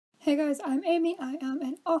Hey guys, I'm Amy. I am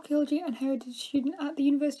an Archaeology and Heritage student at the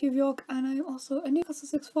University of York, and I am also a Newcastle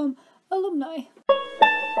Sixth Form alumni.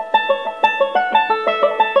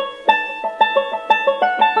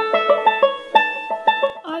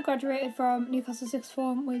 I graduated from Newcastle Sixth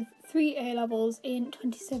Form with 3 A-levels in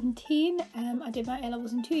 2017. I did my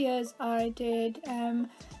A-levels in 2 years. I did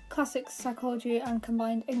Classics, Psychology and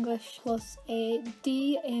Combined English plus a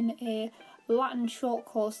D in a Latin short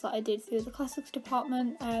course that I did through the Classics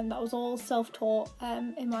department. That was all self-taught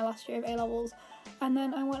in my last year of A-levels. And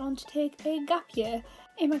then I went on to take a gap year.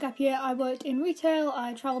 In my gap year I worked in retail,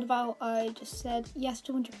 I travelled about, I just said yes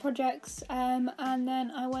to a bunch of projects, and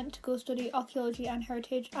then I went to go study Archaeology and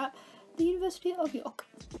Heritage at the University of York.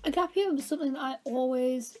 A gap year was something that I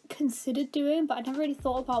always considered doing, but I never really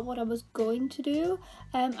thought about what I was going to do.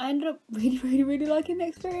 I ended up really liking the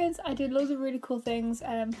experience. I did loads of really cool things.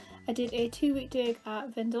 I did a 2-week dig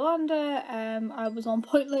at Vindolanda. I was on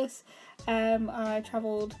Pointless. I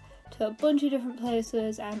travelled to a bunch of different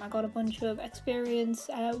places. I got a bunch of experience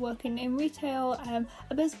working in retail.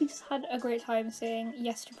 I basically just had a great time saying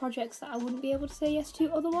yes to projects that I wouldn't be able to say yes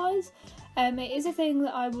to otherwise. It is a thing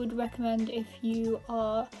that I would recommend if you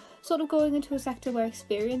are sort of going into a sector where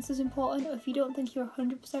experience is important, or if you don't think you're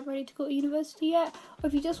 100% ready to go to university yet, or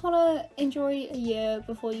if you just want to enjoy a year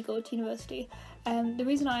before you go to university. The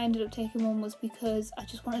reason I ended up taking one was because I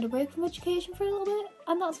just wanted a break from education for a little bit,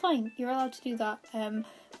 and that's fine, you're allowed to do that.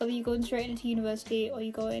 Whether you're going straight into university or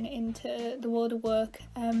you're going into the world of work,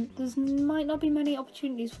 there might not be many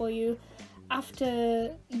opportunities for you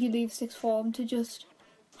after you leave sixth form to just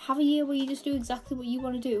have a year where you just do exactly what you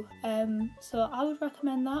want to do. So I would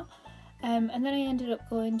recommend that. And then I ended up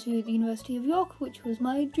going to the University of York, which was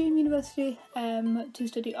my dream university, to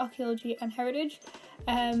study Archaeology and Heritage.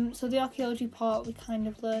 So the archaeology part, we kind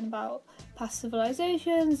of learn about past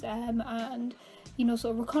civilizations, and you know,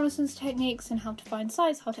 sort of reconnaissance techniques and how to find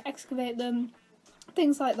sites, how to excavate them,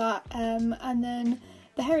 things like that. And then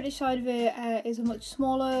the heritage side of it is a much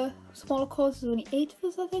smaller course. There's only 8 of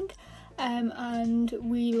us, I think. And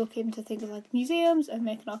we look into things like museums and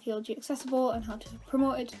making archaeology accessible and how to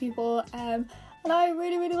promote it to people, and I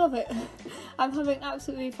really love it. I'm having an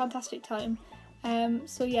absolutely fantastic time.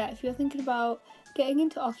 So yeah, if you're thinking about getting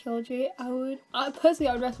into archaeology, I would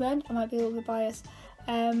recommend. I might be a little bit biased,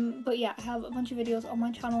 but yeah, I have a bunch of videos on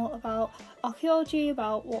my channel about archaeology,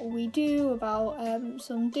 about what we do, about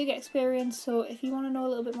some dig experience, so if you want to know a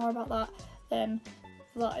little bit more about that, then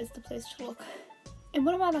that is the place to look. In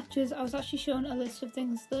one of my lectures, I was actually shown a list of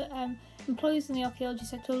things that employees in the archaeology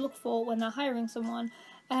sector look for when they're hiring someone,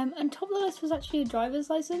 and top of the list was actually a driver's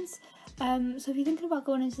licence. So if you're thinking about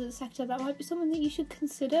going into the sector, that might be something that you should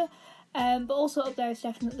consider, but also up there is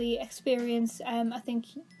definitely experience. I think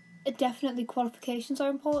definitely qualifications are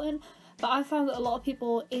important, but I found that a lot of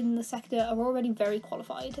people in the sector are already very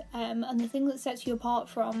qualified, and the thing that sets you apart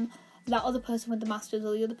from that other person with the Masters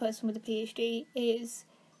or the other person with the PhD is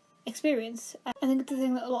experience. I think it's the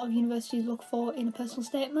thing that a lot of universities look for in a personal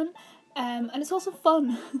statement, and it's also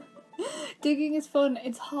fun. Digging is fun,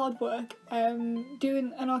 it's hard work.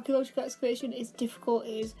 Doing an archaeological excavation is difficult,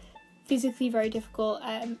 it is physically very difficult,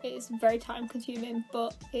 it is very time consuming,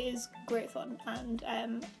 but it is great fun,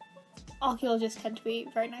 and archaeologists tend to be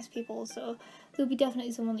very nice people, so there'll be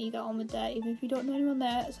definitely someone that you get on with there, even if you don't know anyone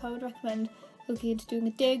there. So I would recommend looking into doing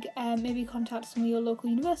a dig, and maybe contact some of your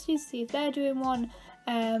local universities, see if they're doing one.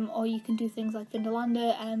 Or you can do things like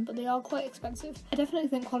Vindolanda, but they are quite expensive. I definitely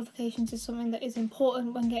think qualifications is something that is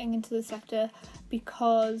important when getting into the sector,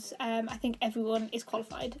 because I think everyone is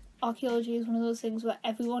qualified. Archaeology is one of those things where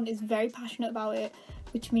everyone is very passionate about it,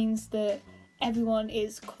 which means that everyone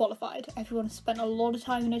is qualified. Everyone has spent a lot of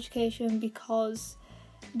time in education because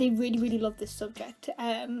they really love this subject.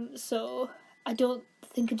 So I don't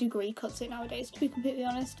think a degree cuts it nowadays, to be completely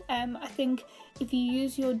honest. I think if you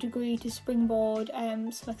use your degree to springboard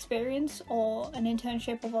some experience or an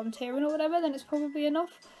internship or volunteering or whatever, then it's probably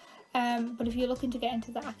enough. But if you're looking to get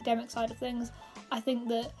into the academic side of things, I think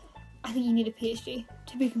you need a PhD,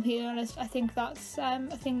 to be completely honest. I think that's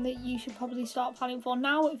a thing that you should probably start planning for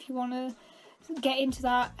now if you want to get into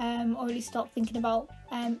that, or at least start thinking about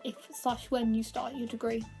when you start your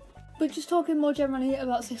degree. But just talking more generally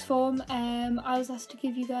about sixth form, I was asked to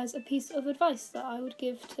give you guys a piece of advice that I would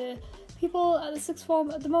give to people at the sixth form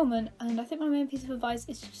at the moment, and I think my main piece of advice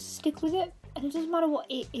is to just stick with it, and it doesn't matter what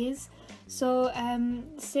it is. So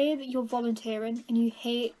say that you're volunteering and you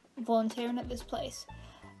hate volunteering at this place.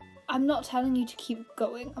 I'm not telling you to keep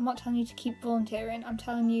going. I'm not telling you to keep volunteering. I'm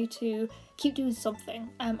telling you to keep doing something.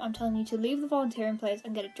 I'm telling you to leave the volunteering place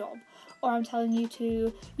and get a job. Or I'm telling you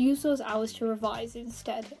to use those hours to revise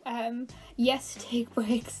instead. Yes, take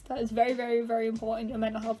breaks. That is very, very, very important. Your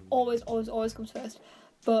mental health always comes first.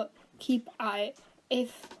 But keep at it.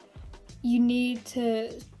 If you need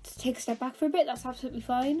to take a step back for a bit, that's absolutely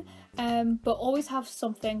fine. But always have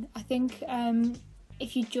something. I think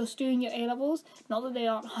if you're just doing your A-levels, not that they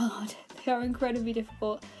aren't hard, they are incredibly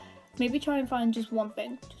difficult. Maybe try and find just one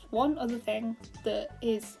thing, just one other thing that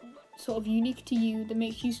is sort of unique to you, that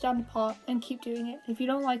makes you stand apart, and keep doing it. If you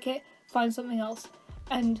don't like it, find something else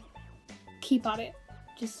and keep at it.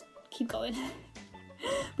 Just keep going.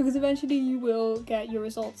 Because eventually you will get your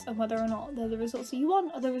results, and whether or not they're the results that you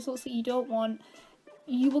want or the results that you don't want,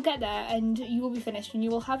 you will get there and you will be finished and you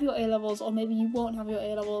will have your A-levels, or maybe you won't have your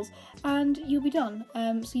A-levels, and you'll be done.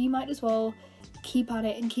 So you might as well keep at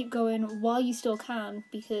it and keep going while you still can,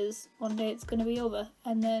 because one day it's going to be over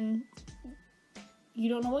and then you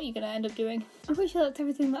don't know what you're going to end up doing. I'm pretty sure that's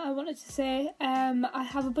everything that I wanted to say. I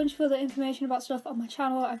have a bunch of other information about stuff on my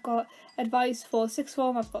channel. I've got advice for sixth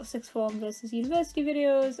form, I've got sixth form versus university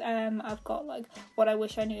videos, I've got like what I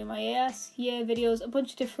wish I knew in my AS year videos, a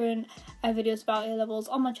bunch of different videos about A-levels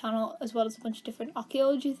on my channel, as well as a bunch of different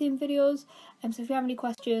archaeology themed videos. So if you have any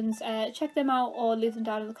questions, check them out or leave them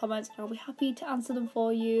down in the comments and I'll be happy to answer them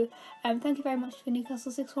for you. Thank you very much for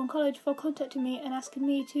Newcastle Sixth Form College for contacting me and asking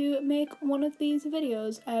me to make one of these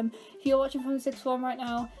videos. If you're watching from the sixth form right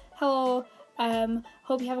now, hello.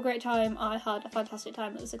 Hope you have a great time. I had a fantastic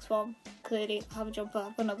time at the sixth form. Clearly, I have a jumper.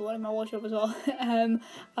 I've got another one in my wardrobe as well.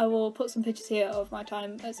 I will put some pictures here of my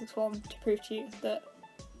time at sixth form to prove to you that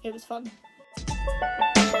it was fun.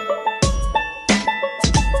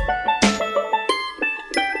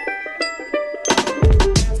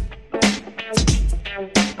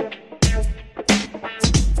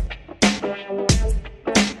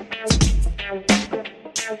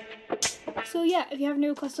 So yeah, if you have any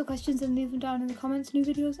requests or questions, then leave them down in the comments. New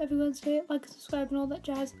videos every Wednesday. Like and subscribe and all that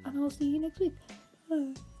jazz, and I'll see you next week.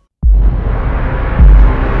 Bye.